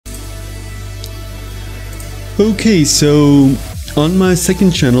Okay, so on my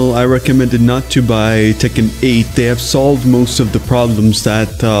second channel, I recommended not to buy Tekken 8. They have solved most of the problems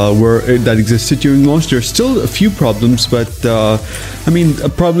that that existed during launch. There's still a few problems, but I mean,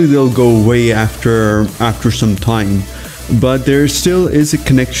 probably they'll go away after some time. But there still is a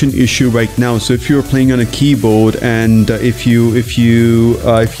connection issue right now. So if you're playing on a keyboard and if you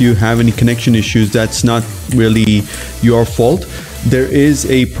have any connection issues, that's not really your fault. There is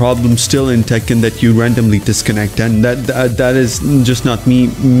a problem still in Tekken that you randomly disconnect, and that is just not me.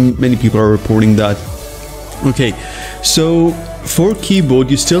 Many people are reporting that. Okay, so for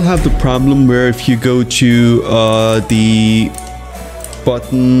keyboard, you still have the problem where if you go to the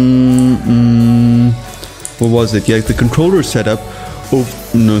button, what was it? Yeah, the controller setup. Oh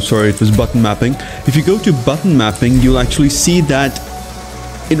no, sorry, it was button mapping. If you go to button mapping, you'll actually see that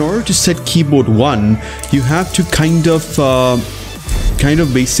in order to set keyboard 1, you have to kind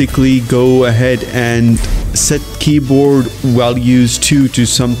of basically go ahead and set keyboard values 2 to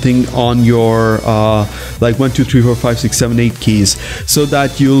something on your like 1 2 3 4 5 6 7 8 keys, so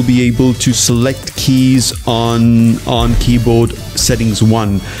that you'll be able to select keys on keyboard settings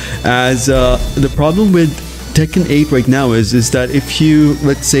 1. As the problem with Tekken 8 right now is that if you,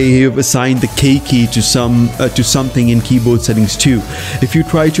 let's say, you've assigned the K key to something in keyboard settings 2, if you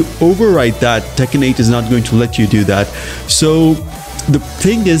try to overwrite that, Tekken 8 is not going to let you do that. So the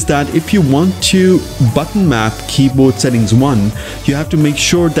thing is that if you want to button map keyboard settings 1, you have to make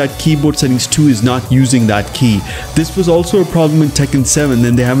sure that keyboard settings 2 is not using that key. This was also a problem in Tekken 7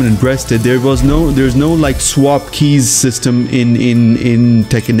 and they haven't addressed it. There's no like swap keys system in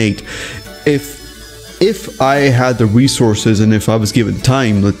Tekken 8. If I had the resources and if I was given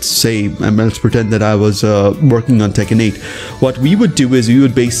time, let's say, and let's pretend that I was working on Tekken 8, what we would do is we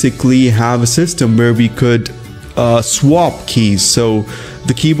would basically have a system where we could swap keys. So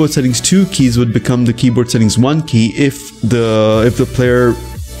the keyboard settings 2 keys would become the keyboard settings 1 key if the player,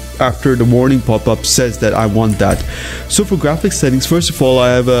 after the warning pop-up, says that I want that. So for graphics settings, first of all, I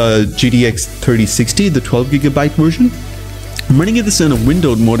have a GTX 3060, the 12GB version. I'm running this in a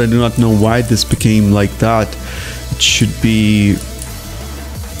windowed mode. I do not know why this became like that. It should be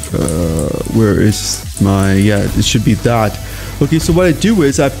where is my, yeah, it should be that. Okay, so what I do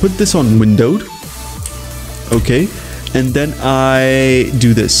is I put this on windowed. Okay, and then I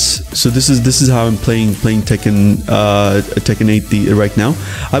do this. So this is how I'm playing Tekken 8 right now.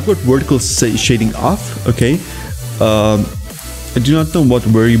 I've got vertical shading off. Okay, I do not know what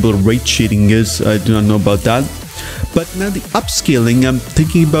variable rate shading is. I do not know about that. But now the upscaling, I'm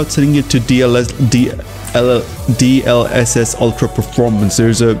thinking about setting it to DLSS Ultra Performance.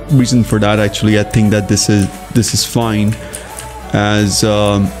 There's a reason for that actually. I think that this is fine as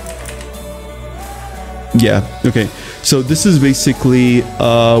yeah, okay. So this is basically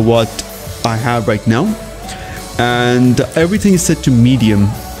what I have right now, and everything is set to medium.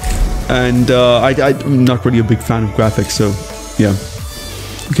 And I'm not really a big fan of graphics, so yeah.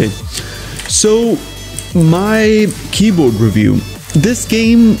 Okay, so my keyboard review. This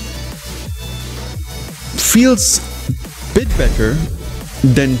game feels a bit better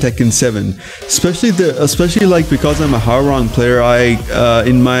than Tekken 7, especially like because I'm a Howrong player.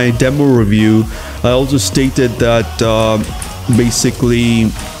 In my demo review, I also stated that basically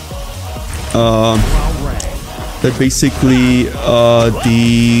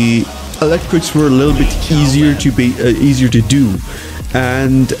the electrics were a little bit easier to do,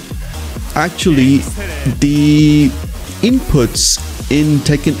 and actually the inputs in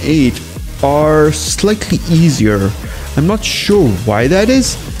Tekken 8 are slightly easier. I'm not sure why that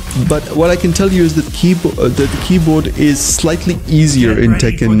is, but what I can tell you is that the keyboard is slightly easier in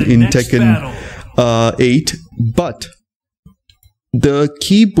Tekken 8, but the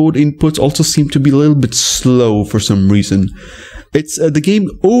keyboard inputs also seem to be a little bit slow for some reason. It's the game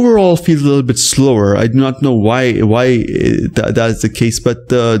overall feels a little bit slower. I do not know why that is the case, but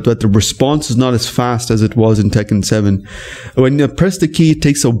the response is not as fast as it was in Tekken 7. When you press the key, it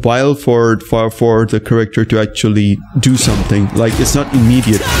takes a while for the character to actually do something. Like, it's not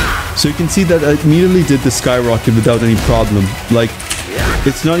immediate. So you can see that I immediately did the skyrocket without any problem. Like,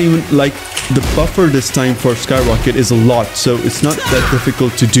 it's not even like the buffer this time for skyrocket is a lot, so it's not that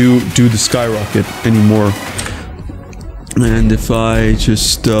difficult to do the skyrocket anymore. And if I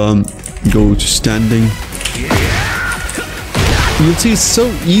just go to standing, you'll see it's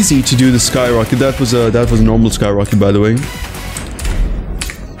so easy to do the skyrocket. That was a normal skyrocket, by the way.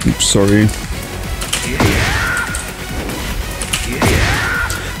 Oops, sorry.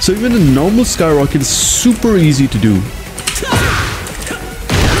 So even a normal skyrocket is super easy to do.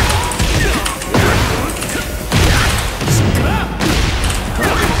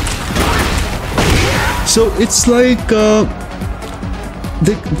 So it's like the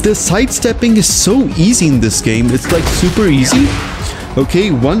sidestepping is so easy in this game. It's like super easy.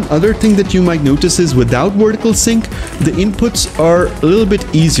 Okay, one other thing that you might notice is without vertical sync, the inputs are a little bit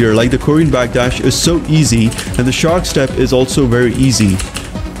easier. Like the Korean backdash is so easy, and the shark step is also very easy.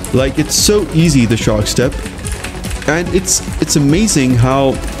 Like it's so easy, the shark step, and it's amazing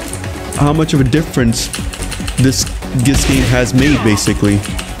how much of a difference this game has made basically.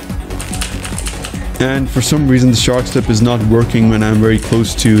 And for some reason the shark step is not working when I'm very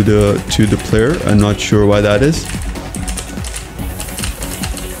close to the player. I'm not sure why that is.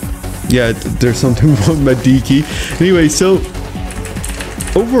 Yeah, there's something wrong with my D key. Anyway, so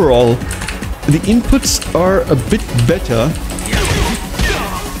overall, the inputs are a bit better,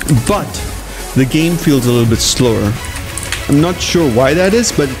 but the game feels a little bit slower. I'm not sure why that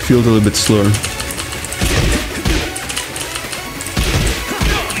is, but it feels a little bit slower.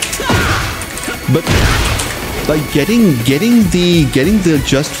 But like getting the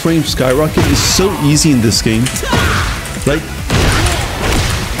just frame skyrocket is so easy in this game.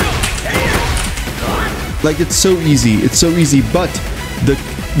 Like it's so easy, but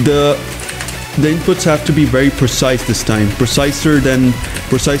the inputs have to be very precise this time, precise than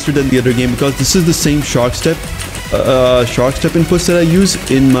the other game, because this is the same shark step inputs that I use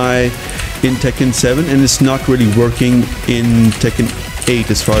in Tekken 7, and it's not really working in Tekken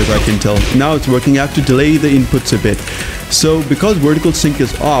 8 as far as I can tell. Now it's working. I have to delay the inputs a bit. So because vertical sync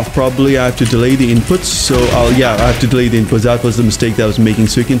is off, probably I have to delay the inputs. So I have to delay the inputs. That was the mistake that I was making.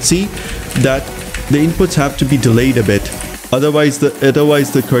 So you can see that the inputs have to be delayed a bit. Otherwise the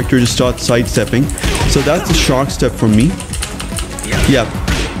character just starts sidestepping. So that's the shark step for me. Yeah.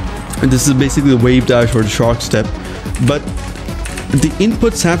 And this is basically the wave dash or the shark step. But the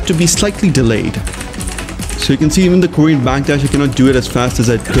inputs have to be slightly delayed. So you can see even the Korean backdash, I cannot do it as fast as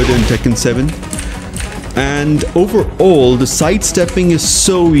I could in Tekken 7. And overall, the sidestepping is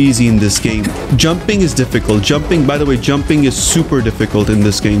so easy in this game. Jumping is difficult. By the way, jumping is super difficult in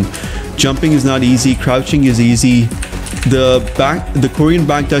this game. Jumping is not easy. Crouching is easy. The Korean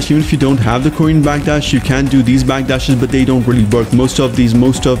backdash, even if you don't have the Korean backdash, you can do these backdashes, but they don't really work. Most of the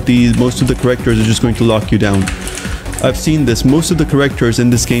correctors are just going to lock you down. I've seen this. Most of the correctors in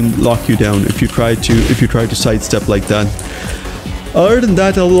this game lock you down if you try to sidestep like that. Other than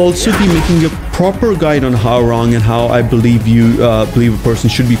that, I will also be making a proper guide on how wrong and how I believe a person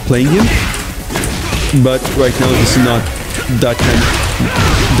should be playing him. But right now, this is not that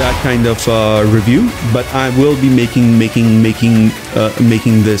kind of review. But I will be making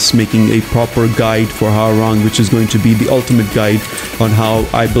a proper guide for how wrong, which is going to be the ultimate guide on how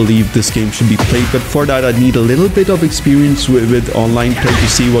I believe this game should be played. But for that, I need a little bit of experience with online play to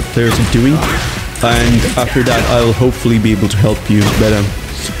see what players are doing. And after that, I'll hopefully be able to help you better.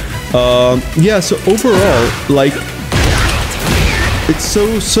 Yeah, so overall, like, it's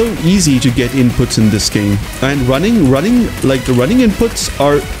so easy to get inputs in this game. And like the running inputs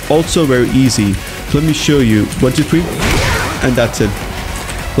are also very easy. Let me show you. 1, 2, 3, and that's it.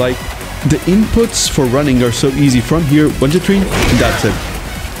 Like, the inputs for running are so easy. From here, 1, 2, 3, and that's it.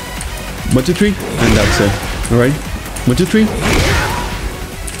 1, 2, 3, and that's it. Alright? 1, 2, 3.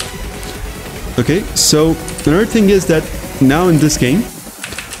 Okay, so another thing is that now in this game,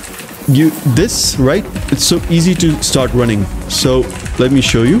 it's so easy to start running. So let me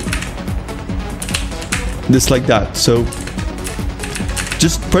show you this like that. So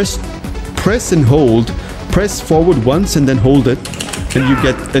just press and hold, press forward once and then hold it,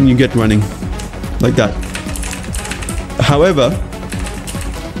 and you get running like that. However,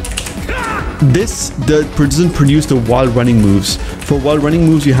 this doesn't produce the while running moves. For while running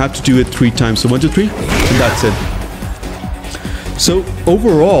moves, you have to do it 3 times. So 1, 2, 3, and that's it. So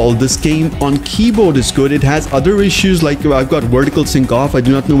overall, this game on keyboard is good. It has other issues, like I've got vertical sync off. I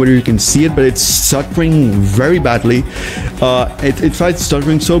do not know whether you can see it, but it's stuttering very badly. It tries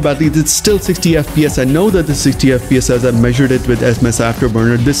stuttering so badly. It's still 60 FPS. I know that the 60 FPS, as I measured it with SMS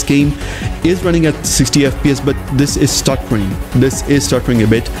Afterburner, this game is running at 60 FPS, but this is stuttering. This is stuttering a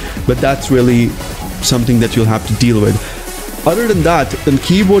bit, but that's really something that you'll have to deal with. Other than that, the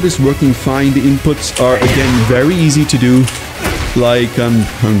keyboard is working fine. The inputs are, again, very easy to do. Like, I'm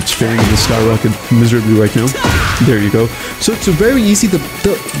staring at the skyrocket miserably right now. There you go. So it's very easy.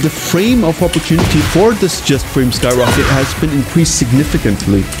 The frame of opportunity for this just frame skyrocket has been increased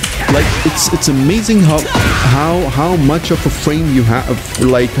significantly. Like, it's amazing how much of a frame you have,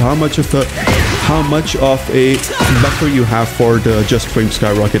 like how much of a buffer you have for the just frame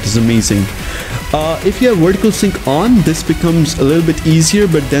skyrocket is amazing. If you have vertical sync on, this becomes a little bit easier,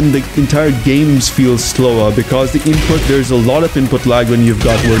 but then the entire games feel slower because the input, there's a lot of input lag when you've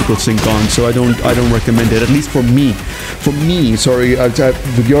got vertical sync on. So I don't recommend it, at least for me. For me, sorry,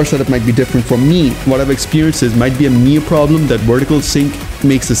 with your setup might be different. For me, what I've experienced is might be a me problem that vertical sync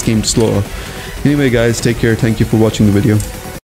makes this game slower. Anyway guys, take care. Thank you for watching the video.